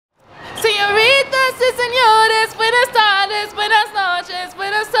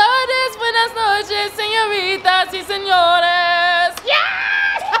señores. Yes!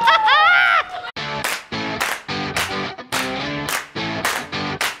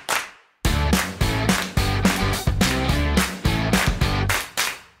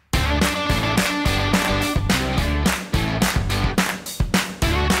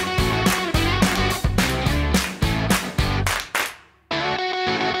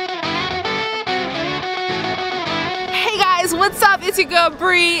 What's up? It's your girl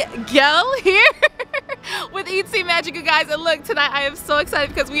Bri here with eatseemagic, you guys. And look, tonight I am so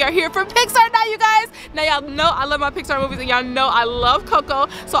excited because we are here for PIXAR Night, you guys. Now y'all know I love my PIXAR movies, and y'all know I love Coco.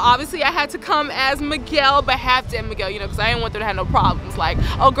 So obviously I had to come as Miguel, but half damn Miguel, you know, because I didn't want them to have no problems. Like,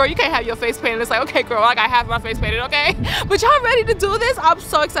 oh girl, you can't have your face painted. It's like, okay girl, I got half my face painted, okay? But y'all ready to do this? I'm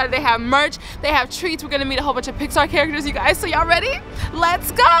so excited. They have merch, they have treats. We're gonna meet a whole bunch of PIXAR characters, you guys. So y'all ready?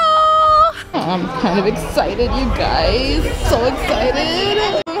 Let's go! I'm kind of excited, you guys. So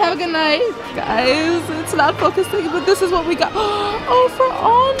excited. Have a good night, guys. It's not focusing, but this is what we got. Oh, for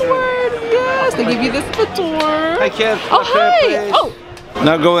Onward. Yes, they give you this tour. Hi, kids. Oh, hi. Oh.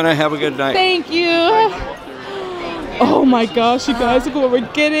 Now go in and have a good night. Thank you. Oh my gosh, you guys, look what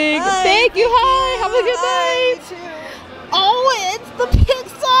we're getting. Hi. Thank you. Hi. Have a good night. Oh, it's the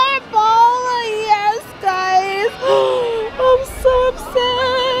PIXAR ball. Yes, guys. I'm so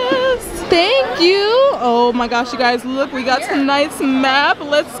obsessed. Thank you. Oh my gosh, you guys, look, we got tonight's map.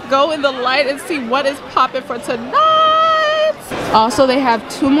 Let's go in the light and see what is popping for tonight. Also, they have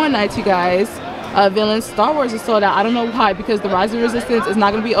 2 more nights, you guys. Villain Star Wars is sold out. I don't know why, because the Rise of Resistance is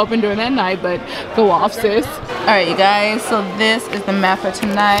not going to be open during that night, but go off, sis. Alright, you guys, so this is the map for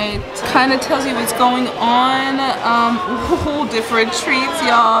tonight. Kind of tells you what's going on. Different treats,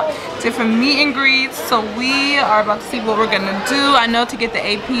 y'all. Different meet and greets. So we are about to see what we're going to do. I know to get the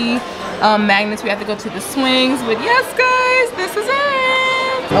AP magnets we have to go to the swings, but yes guys, this is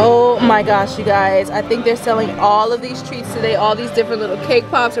it. Oh my gosh, you guys, I think they're selling all of these treats today, all these different little cake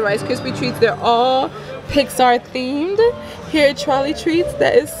pops and Rice Krispie treats. They're all PIXAR themed here at Charlie Treats.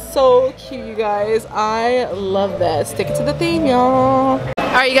 That is so cute, you guys. I love that. Stick it to the theme, y'all.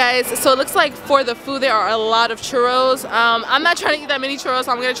 Alright, you guys, so it looks like for the food there are a lot of churros. I'm not trying to eat that many churros,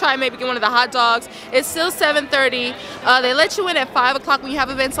 so I'm going to try and maybe get one of the hot dogs. It's still 7:30. They let you in at 5 o'clock when you have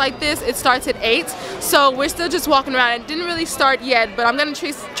events like this. It starts at 8, so we're still just walking around. It didn't really start yet, but I'm going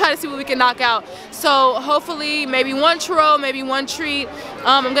to try to see what we can knock out. So hopefully maybe one churro, maybe one treat.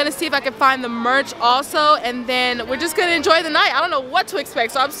 I'm going to see if I can find the merch also, and then we're just going to enjoy the night. I don't know what to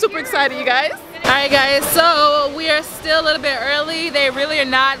expect, so I'm super excited, you guys. Alright guys, so we are still a little bit early. They really are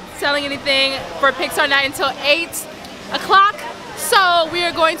not selling anything for PIXAR Night until 8 o'clock. So we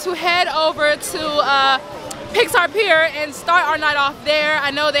are going to head over to PIXAR Pier and start our night off there.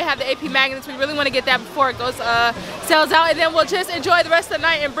 I know they have the AP magnets. We really want to get that before it goes sells out, and then we'll just enjoy the rest of the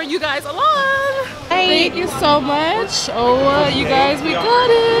night and bring you guys along. Thank you so much. Oh, you guys, we got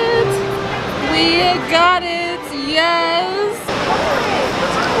it. We got it. Yes.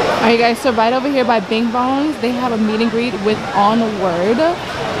 Alright guys, so right over here by Bing Bongs, they have a meet and greet with Onward.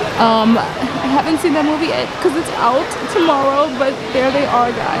 I haven't seen that movie yet because it's out tomorrow, but there they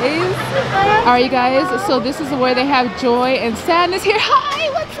are, guys. Alright, you guys, so this is where they have Joy and Sadness here. Hi,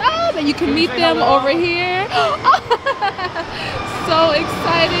 what's up? And you can meet them over here. So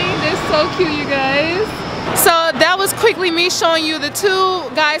exciting. They're so cute, you guys. So that was quickly me showing you the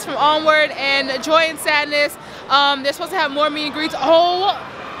 2 guys from Onward and Joy and Sadness. They're supposed to have more meet and greets.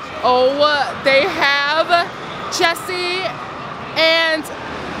 Oh, they have Jesse and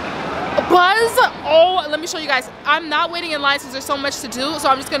Buzz. Oh, let me show you guys. I'm not waiting in line since there's so much to do, so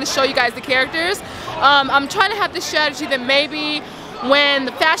I'm just going to show you guys the characters. I'm trying to have this strategy that maybe when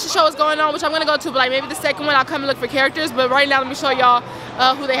the fashion show is going on, which I'm going to go to, but like maybe the second one I'll come and look for characters. But right now, let me show y'all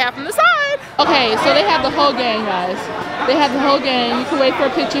who they have from the side. Okay, so they have the whole gang, guys. They have the whole gang. You can wait for a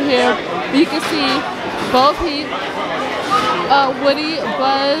picture here. You can see both Heath, Woody,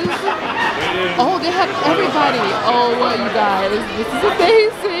 Buzz. Oh, they have everybody. Oh, you guys, this is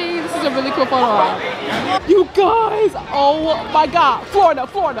amazing. This is a really cool photo op. You guys, oh my God, Florida.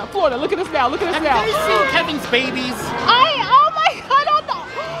 Look at us now. Look at us now. Have you guys seen Kevin's babies? Oh my God, on the.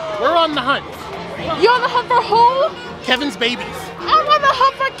 We're on the hunt. You're on the hunt for who? Kevin's babies. I'm on the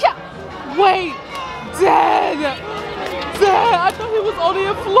hunt for Wait, Dad. I thought he was only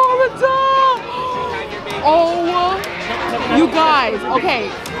in Florida. Oh, you guys, okay.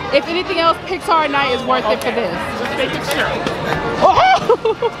 If anything else, PIXAR Night is worth it for this. Just make it sure.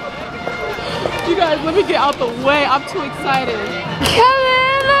 Oh! You guys, let me get out the way. I'm too excited.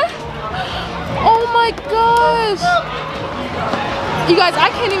 Kevin! Oh my gosh! You guys, I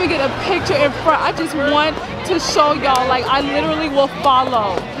can't even get a picture in front. I just want to show y'all, like, I literally will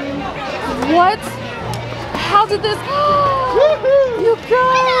follow. What How did this? You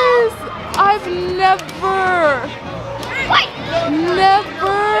guys, I've never.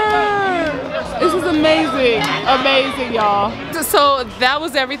 This is amazing, amazing, y'all. So that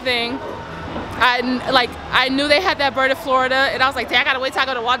was everything. I knew they had that bird in Florida, and I was like, dang, I gotta wait till I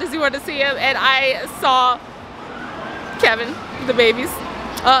go to Walt Disney World to see him. And I saw Kevin, the babies,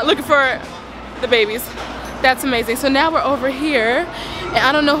 looking for the babies. That's amazing. So now we're over here, and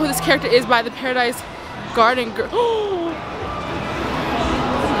I don't know who this character is by the Paradise Garden girl.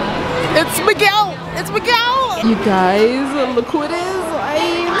 It's Miguel! It's Miguel! You guys, look who it is.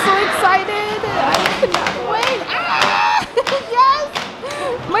 I'm so excited. I cannot wait. Ah! Yes!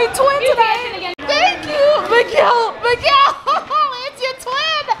 My twin today. Thank you, Miguel! Miguel! It's your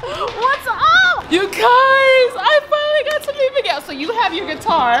twin! What's up? You guys, I finally got to meet Miguel. So you have your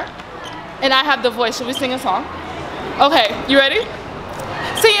guitar, and I have the voice. Should we sing a song? Okay, you ready?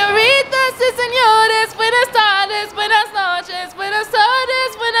 Señoritas y señores, buenas tardes, buenas noches, buenas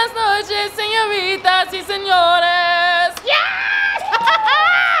tardes, buenas noches, señoritas y señores. Yes!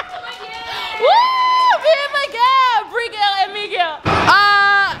 Woo! Me and Miguel, Miguel and Miguel.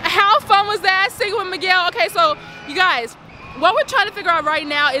 How fun was that singing with Miguel? Okay, so you guys, what we're trying to figure out right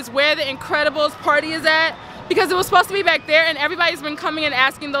now is where the Incredibles party is at. Because it was supposed to be back there, and everybody's been coming and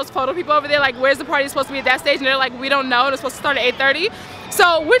asking those photo people over there, like, where's the party supposed to be at that stage? And they're like, we don't know, and it's supposed to start at 8:30.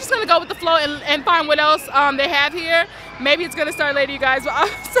 So we're just gonna go with the flow and find what else they have here. Maybe it's gonna start later, you guys. But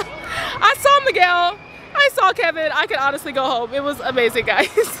I saw Miguel, I saw Kevin. I could honestly go home. It was amazing,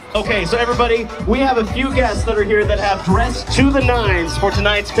 guys. Okay, so everybody, we have a few guests that are here that have dressed to the nines for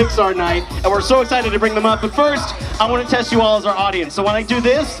tonight's Pixar night, and we're so excited to bring them up. But first, I want to test you all as our audience. So when I do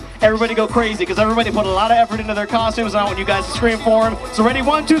this, everybody go crazy, because everybody put a lot of effort into their costumes, and I want you guys to scream for them. So ready,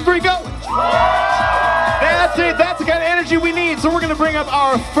 1, 2, 3, go! That's it, that's the kind of energy we need. So we're gonna bring up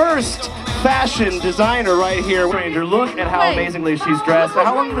our first fashion designer right here. Stranger, look at how amazingly she's dressed. Now,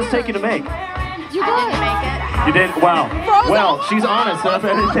 how long did this take you to make? You didn't make it. You didn't? Wow. Well, she's honest, so that's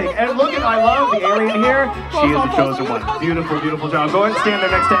anything. And look at, I love the alien here. She is the chosen one. Beautiful, beautiful job. Go ahead and stand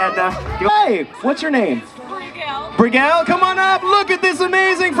there next to Edna. Hey, what's your name? Brigel, come on up. Look at this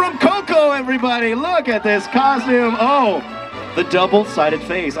amazing from Coco, everybody. Look at this costume. Oh, the double-sided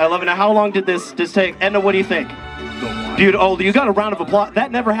face. I love it. Now, how long did this take? Edna, what do you think? Beautiful. Oh, you got a round of applause.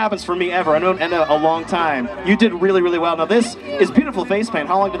 That never happens for me ever. I know Edna a long time. You did really, really well. Now, this is beautiful face paint.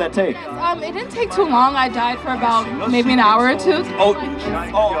 How long did that take? It didn't take too long. I died for about maybe an hour or two. Oh.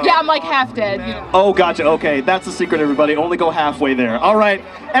 Yeah, I'm like half dead. Oh, gotcha. Okay, that's the secret, everybody. Only go halfway there. All right,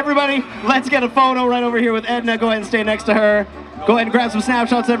 everybody, let's get a photo right over here with Edna. Go ahead and stay next to her. Go ahead and grab some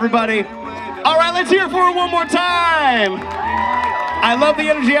snapshots, everybody. All right, let's hear it for her one more time. I love the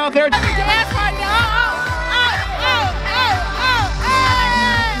energy out there. Dance right now.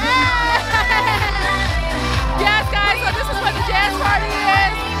 Yes, guys, so this is what the dance party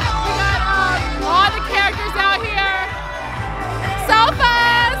is. We got all the characters out here. So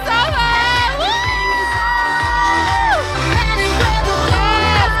fun, so fun. Woo!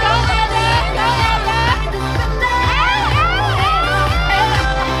 Yes, go Edna, go Edna.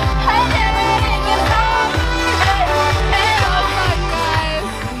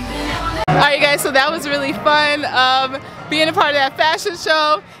 Alright, you guys, so that was really fun, being a part of that fashion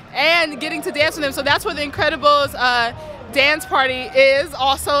show and getting to dance with them. So that's where the Incredibles dance party is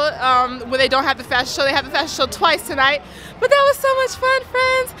also, where they don't have the fashion show. They have the fashion show twice tonight, but that was so much fun,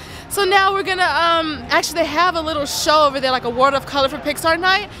 friends. So now we're gonna, actually they have a little show over there, like a World of Color for Pixar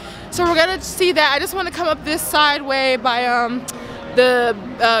night. So we're gonna see that. I just want to come up this side way by the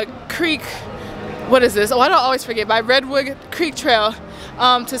creek, what is this? Oh, I don't always forget, by Redwood Creek Trail,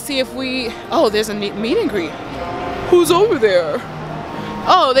 to see if we, oh, there's a neat meet and greet. Who's over there?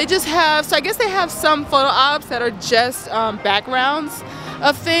 Oh, they just have, so I guess they have some photo ops that are just backgrounds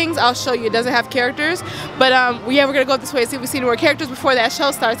of things. I'll show you, it doesn't have characters. But yeah, we're gonna go this way and see if we see any more characters before that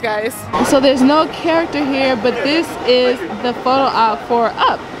show starts, guys. So there's no character here, but this is the photo op for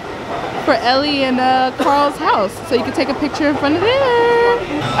Up, for Ellie and Carl's house. So you can take a picture in front of there.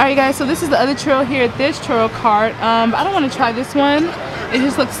 Alright guys, so this is the other trail here, this trail cart. But I don't want to try this one. It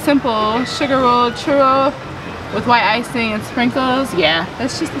just looks simple. Sugar roll churro with white icing and sprinkles. Yeah,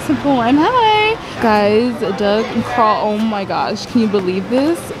 that's just a simple one. Hi! Guys, Doug and Carl, oh my gosh, can you believe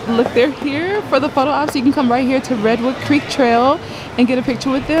this? Look, they're here for the photo op, so you can come right here to Redwood Creek Trail and get a picture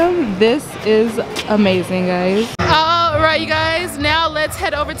with them. This is amazing, guys. Alright, you guys, now let's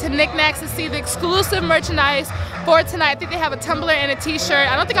head over to Knickknacks to see the exclusive merchandise for tonight. I think they have a tumbler and a t-shirt.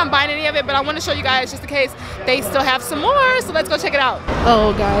 I don't think I'm buying any of it, but I want to show you guys just in case they still have some more, so let's go check it out.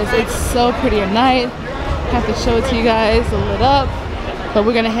 Oh guys, it's so pretty at night. I have to show it to you guys, lit up. But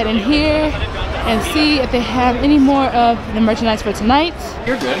we're gonna head in here and see if they have any more of the merchandise for tonight.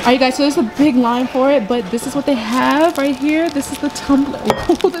 You're good. Alright guys, so there's a big line for it, but this is what they have right here. This is the tumbler.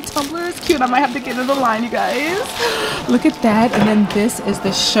 Oh, the tumbler is cute. I might have to get in the line, you guys. Look at that. And then this is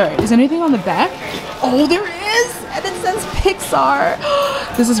the shirt. Is there anything on the back? Oh, there is. And it says PIXAR.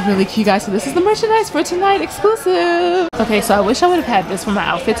 This is really cute, guys. So this is the merchandise for tonight, exclusive. Okay, so I wish I would have had this for my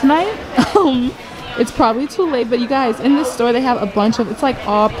outfit tonight. It's probably too late, but you guys, in this store they have a bunch of, it's like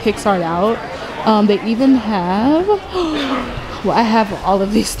all PIXAR'd out. They even have, well, I have all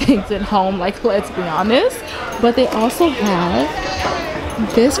of these things at home, like, let's be honest. But they also have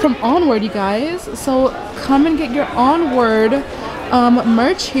this from Onward, you guys. So come and get your Onward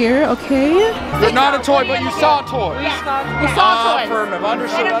merch here, okay? You're not a toy, but you saw toys. We saw toys. Affirmative.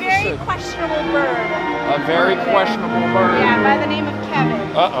 Understood. And a very Understood. questionable bird. A very questionable bird. Yeah, by the name of Kevin.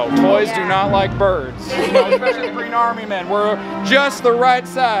 Uh-oh, toys do not like birds. You know, especially the Green Army men. We're just the right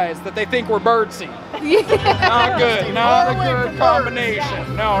size that they think we're birdsy. Not good. Not a good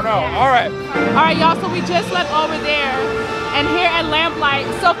combination. No, no. All right. Alright, y'all, so we just left over there. And here at Lamplight,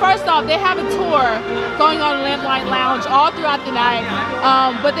 so first off, they have a tour going on in Lamplight Lounge all throughout the night.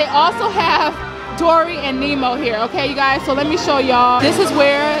 But they also have Dory and Nemo here, okay, you guys? So let me show y'all. This is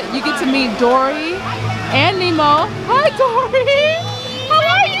where you get to meet Dory and Nemo. Hi, Dory. How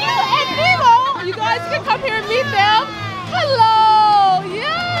are you? And Nemo. You guys can come here and meet them. Hello.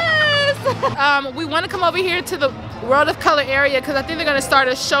 Yes. We want to come over here to the World of Color area because I think they're gonna start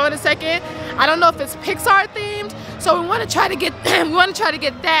a show in a second. I don't know if it's Pixar themed, so we want to try to get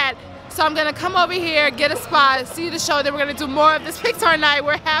that. So I'm gonna come over here, get a spot, see the show. Then we're gonna do more of this Pixar night.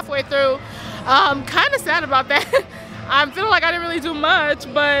 We're halfway through. Kind of sad about that. I'm feeling like I didn't really do much,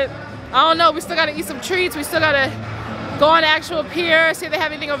 but I don't know. We still gotta eat some treats. We still gotta go on the actual pier, see if they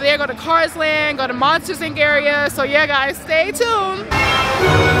have anything over there. Go to Cars Land, go to Monsters Inc. area. So yeah, guys, stay tuned.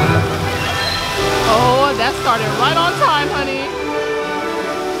 Oh, that started right on time, honey.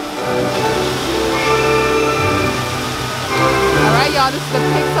 Alright, y'all, this is the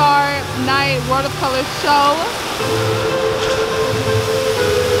PIXAR Night World of Color show.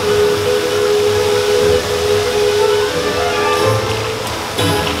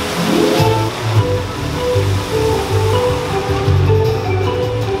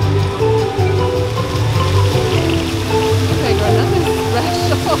 Okay, girl, nothing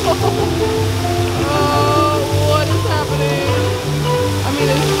special. Oh, what is happening? I mean,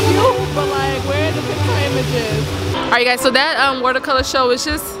 it's cute, but like, where are the Pixar images? Alright guys, so that World of Color show was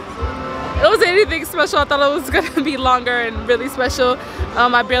just, it wasn't anything special. I thought it was gonna be longer and really special.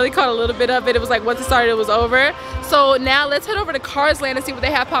 I barely caught a little bit of it. It was like once it started, it was over. So now let's head over to Cars Land and see what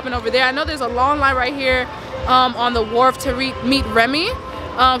they have popping over there. I know there's a long line right here on the wharf to meet Remy. So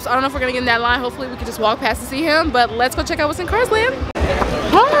I don't know if we're gonna get in that line. Hopefully we can just walk past to see him, but let's go check out what's in Cars Land.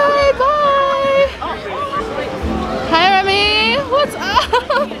 Hi, bye. Hi, Remy. What's up?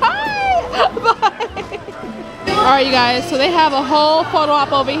 Hi. Bye. Alright, you guys, so they have a whole photo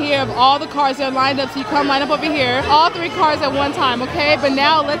op over here of all the cars that are lined up. So you come line up over here, all 3 cars at one time, okay? But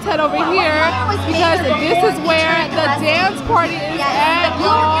now let's head over here because this is where the dance party is at,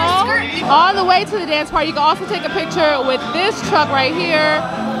 y'all. All the way to the dance party. You can also take a picture with this truck right here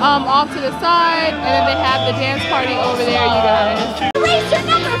off to the side. And then they have the dance party over there, you guys. Racer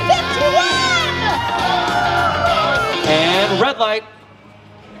number 51! And red light.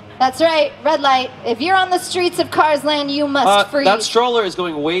 That's right, red light. If you're on the streets of Cars Land, you must freeze. That stroller is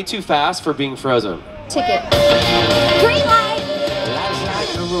going way too fast for being frozen. Ticket. Green light!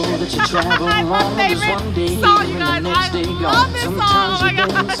 My favorite song, you guys. I love this song. Oh my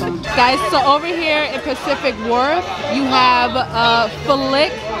god. Guys, so over here in Pacific Wharf, you have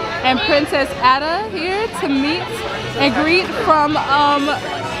Flick and Princess Ada here to meet and greet from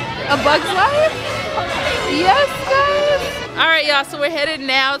A Bug's Life. Yes, guys. All right, y'all, so we're headed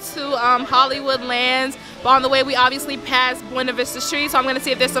now to Hollywood Lands. But on the way, we obviously passed Buena Vista Street, so I'm gonna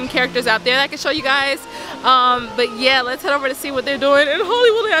see if there's some characters out there that I can show you guys. But yeah, let's head over to see what they're doing in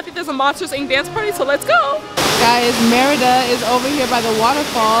Hollywood Land. I think there's a Monsters Inc. dance party, so let's go. Guys, Merida is over here by the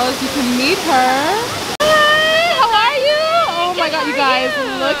waterfalls. You can meet her. Hi, how are you? Oh my god, you guys,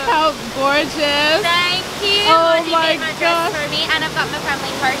 look how gorgeous. Thank you. Oh You my made my god. dress for me, and I've got my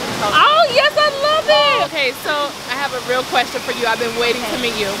family card. Oh yes, I love it. Okay, so I have a real question for you. I've been waiting to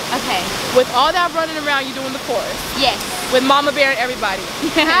meet you. Okay. With all that running around, you doing the chorus. Yes. With Mama Bear and everybody.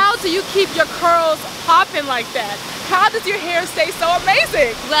 How do you keep your curls popping like that? How does your hair stay so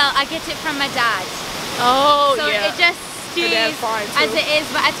amazing? Well, I get it from my dad. Oh, So yeah. it just cheese fine too. as it is,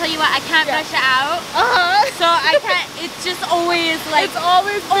 but I tell you what, I can't brush it out. So I can't. It's just always like. It's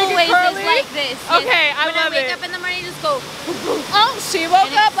always big and always curly? is like this. Yes. Okay, I love When I wake it. up in the morning, just go. Oh, she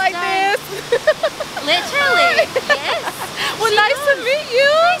woke And up it's like done. this. Literally, yes. Well, She nice to knows. meet you.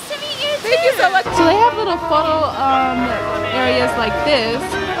 Nice to meet you too. Thank you so much. So they have little photo areas like this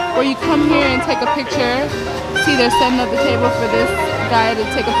where you come here and take a picture. See, they're setting up the table for this guy to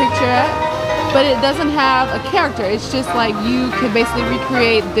take a picture at. But it doesn't have a character. It's just like you can basically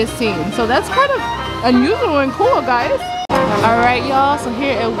recreate this scene. So that's kind of unusual and cool, guys. All right, y'all. So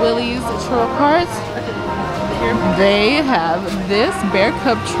here at Willie's Churro Carts, they have this bear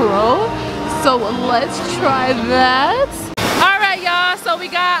cup churro. So let's try that. All right, y'all. So we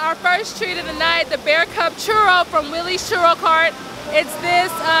got our first treat of the night, the bear cup churro from Willie's Churro Cart. It's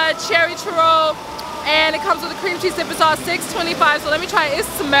this cherry churro, and it comes with a cream cheese dip. It's all $6.25. So let me try it. It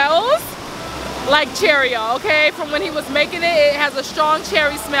smells like cherry, y'all, okay? From when he was making it, it has a strong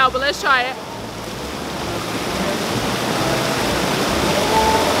cherry smell, but let's try it.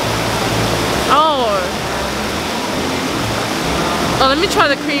 Oh, let me try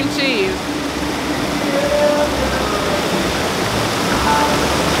the cream cheese.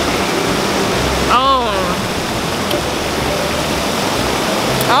 Oh,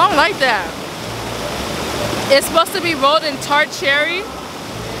 I don't like that. It's supposed to be rolled in tart cherry,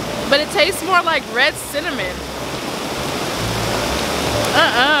 but it tastes more like red cinnamon.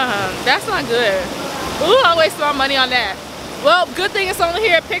 That's not good. Ooh, I wasted my money on that. Well, good thing it's only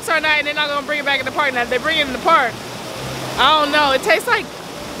here at PIXAR Night and they're not gonna bring it back in the park now. If they bring it in the park, I don't know. It tastes like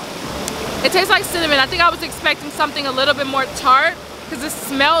cinnamon. I think I was expecting something a little bit more tart because it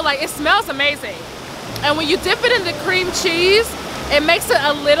smells amazing. And when you dip it in the cream cheese, it makes it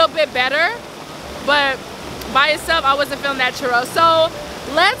a little bit better. But by itself, I wasn't feeling that churro. So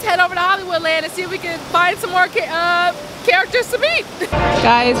let's head over to Hollywoodland and see if we can find some more characters to meet.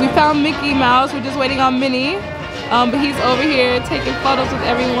 Guys, we found Mickey Mouse. We're just waiting on Minnie. But he's over here taking photos with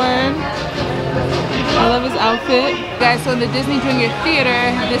everyone. I love his outfit. Guys, so in the Disney Junior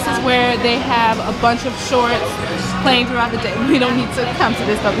Theater, this is where they have a bunch of shorts playing throughout the day. We don't need to come to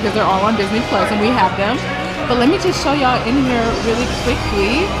this stuff because they're all on Disney Plus and we have them. But let me just show y'all in here really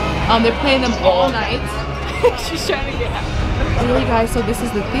quickly. They're playing them all night. She's trying to get out. Really, guys, so this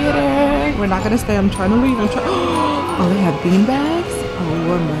is the theater. We're not gonna stay. I'm trying to leave. Oh, they have beanbags?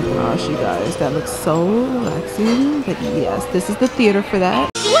 Oh my gosh, you guys, that looks so relaxing. But yes, this is the theater for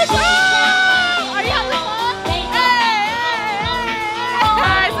that. What's up? Are you having fun? Hey,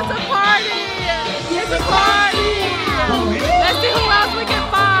 guys, it's a party. It's a party. Let's see who else we can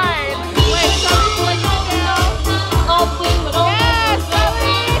find. Wait,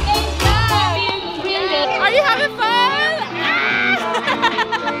 yes, are you having fun?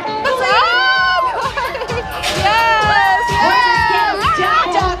 What's up? Yes.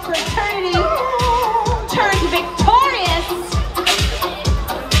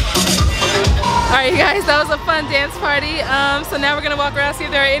 Alright, guys, that was a fun dance party. So now we're gonna walk around, see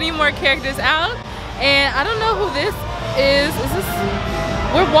if there are any more characters out. And I don't know who this is. Is this?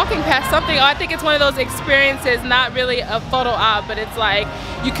 We're walking past something. Oh, I think it's one of those experiences, not really a photo op, but it's like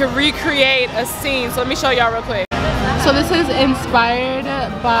you can recreate a scene. So let me show y'all real quick. So this is inspired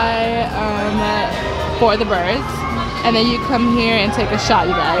by For the Birds. And then you come here and take a shot,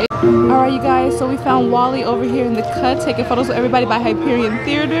 you guys. Alright, you guys, so we found Wally over here in the cut taking photos with everybody by Hyperion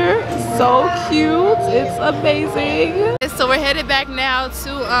Theater. So cute. It's amazing. So we're headed back now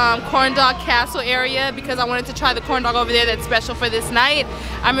to Corn Dog Castle area because I wanted to try the corn dog over there that's special for this night.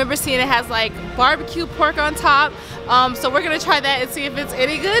 I remember seeing it has like barbecue pork on top. So we're gonna try that and see if it's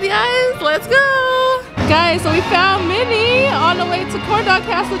any good, guys. Let's go. Guys, so we found Minnie on the way to Corn Dog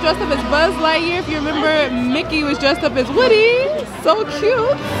Castle dressed up as Buzz Lightyear. If you remember, Mickey was dressed up as Woody. So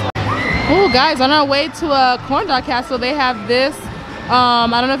cute. Oh, guys, on our way to Corn Dog Castle, they have this. I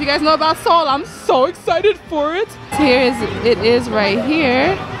don't know if you guys know about Soul. I'm so excited for it. Here it is right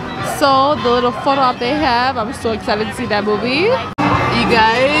here. So the little photo op they have. I'm so excited to see that movie. You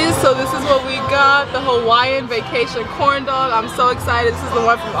guys, so this is what we got, the Hawaiian Vacation Corn Dog. I'm so excited. This is the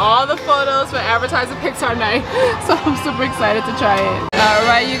one from all the photos for advertising PIXAR Night. So I'm super excited to try it.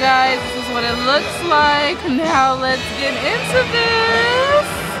 Alright, you guys, this is what it looks like. Now let's get into this.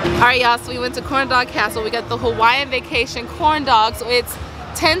 Alright, y'all, so we went to Corn Dog Castle. We got the Hawaiian Vacation Corn Dog. So it's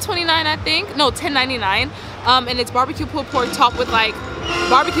 $10.29, I think. No, $10.99. And it's barbecue pulled pork topped with like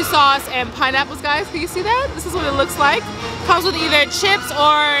barbecue sauce and pineapples, guys. Can you see that? This is what it looks like. Comes with either chips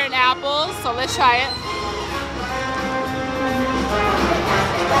or an apple. So let's try it.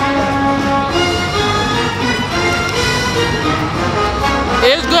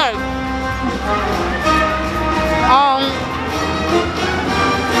 It is good.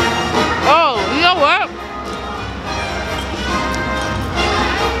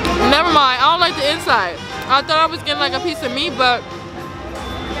 inside. I thought I was getting like a piece of meat, but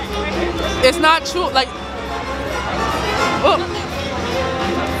it's not true. Like, oh.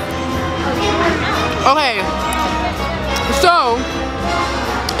 Okay, so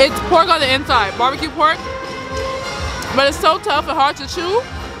it's pork on the inside, barbecue pork, but it's so tough and hard to chew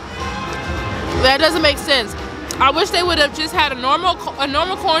that doesn't make sense. I wish they would have just had a normal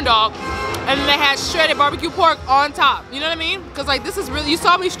corn dog, and then they had shredded barbecue pork on top. You know what I mean? Because like this is really, you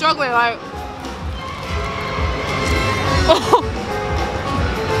saw me struggling like.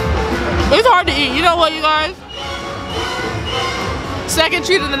 It's hard to eat. You know what, you guys? Second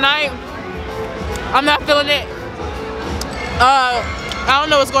treat of the night. I'm not feeling it. I don't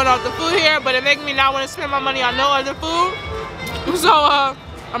know what's going on with the food here, but it makes me not want to spend my money on no other food. So I'm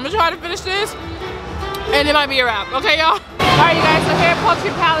gonna try to finish this, and it might be a wrap. Okay, y'all? Alright, you guys, so here at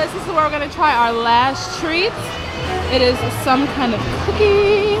Poultry Palace, this is where we're gonna try our last treat. It is some kind of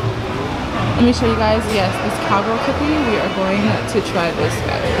cookie. Let me show you guys. Yes, this cowgirl cookie. We are going to try this,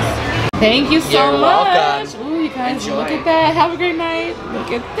 guys. Thank you so much. Welcome. Ooh, you guys, enjoy. Look at that. Have a great night.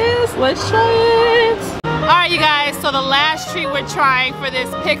 Look at this. Let's try it. Alright, you guys, so the last treat we're trying for this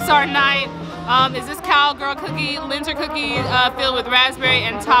PIXAR night is this cowgirl cookie, linzer cookie filled with raspberry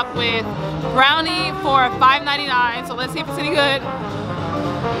and topped with brownie for $5.99. So let's see if it's any good.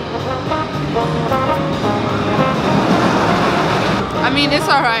 I mean, it's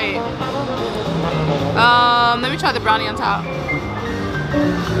alright. Let me try the brownie on top.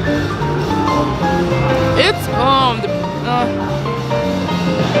 It's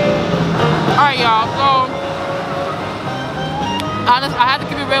alright, y'all, so honest, I had to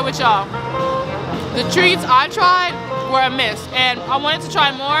keep it real with y'all. The treats I tried were a miss, and I wanted to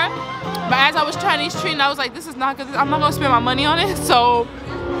try more, but as I was trying each treat, I was like, this is not good. I'm not gonna spend my money on it, so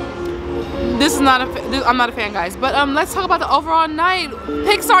this is not I'm not a fan, guys. But let's talk about the overall night.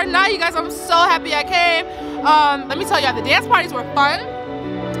 PIXAR night, you guys. I'm so happy I came. Let me tell you, the dance parties were fun,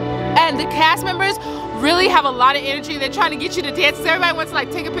 and the cast members really have a lot of energy. They're trying to get you to dance. Everybody wants to like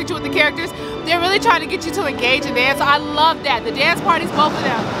take a picture with the characters. They're really trying to get you to engage and dance. So I love that. The dance parties, both of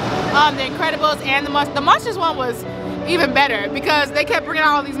them. The Incredibles and the Monsters one was even better because they kept bringing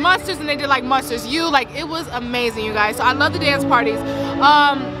out all these monsters and they did like Monsters U. Like, it was amazing, you guys. So I love the dance parties.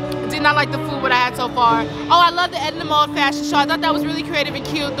 Did not like the food what I had so far. Oh, I love the Edna Mode fashion show. I thought that was really creative and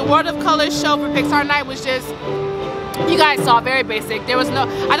cute. The World of Colors show for PIXAR night was just, you guys saw, very basic. There was no,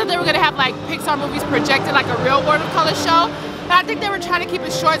 I thought they were gonna have like PIXAR movies projected like a real World of Colors show, but I think they were trying to keep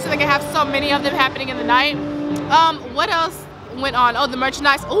it short so they could have so many of them happening in the night. What else went on? Oh, the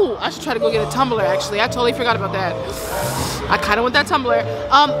merchandise. Oh, I should try to go get a tumbler, actually. I totally forgot about that. I kind of want that tumbler.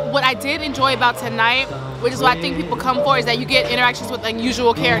 What I did enjoy about tonight, which is what I think people come for, is that you get interactions with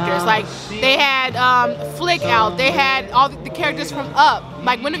unusual characters. Like, they had Flick out. They had all the characters from Up.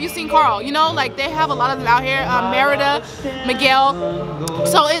 Like, when have you seen Carl? You know, like, they have a lot of them out here. Merida, Miguel.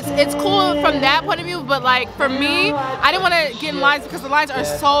 So it's cool from that point of view, but like, for me, I didn't want to get in lines because the lines are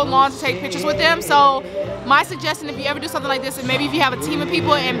so long to take pictures with them. So my suggestion, if you ever do something like this, and maybe if you have a team of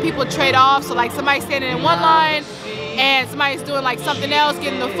people and people trade off, so like somebody's standing in one line and somebody's doing like something else,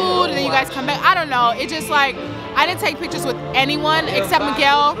 getting the food, and then you guys come back. I don't know. It just like, I didn't take pictures with anyone except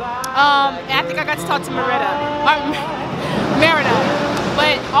Miguel. And I think I got to talk to Merida.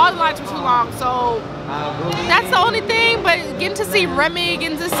 But all the lines were too long, so that's the only thing. But getting to see Remy,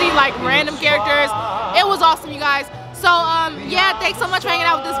 getting to see like random characters, it was awesome, you guys. So yeah, thanks so much for hanging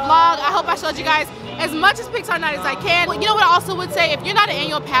out with this vlog. I hope I showed you guys as much as PIXAR night as I can. You know what I also would say, if you're not an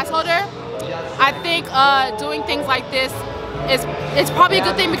annual pass holder, I think doing things like this it's probably a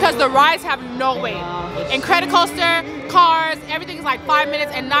good thing because the rides have no wait. Incredicoaster, Cars, everything's like 5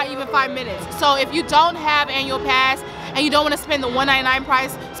 minutes and not even 5 minutes. So if you don't have annual pass and you don't want to spend the $199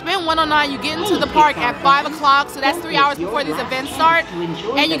 price, spend $109. You get into the park at 5 o'clock, so that's 3 hours before these events start,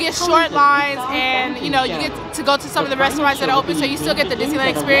 and you get short lines, and you know, you get to go to some of the restaurants that are open, so you still get the Disneyland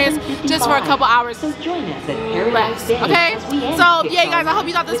experience just for a couple hours less. Okay, so yeah, you guys, I hope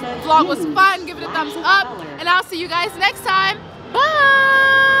you thought this vlog was fun. Give it a thumbs up, and I'll see you guys next time. Bye.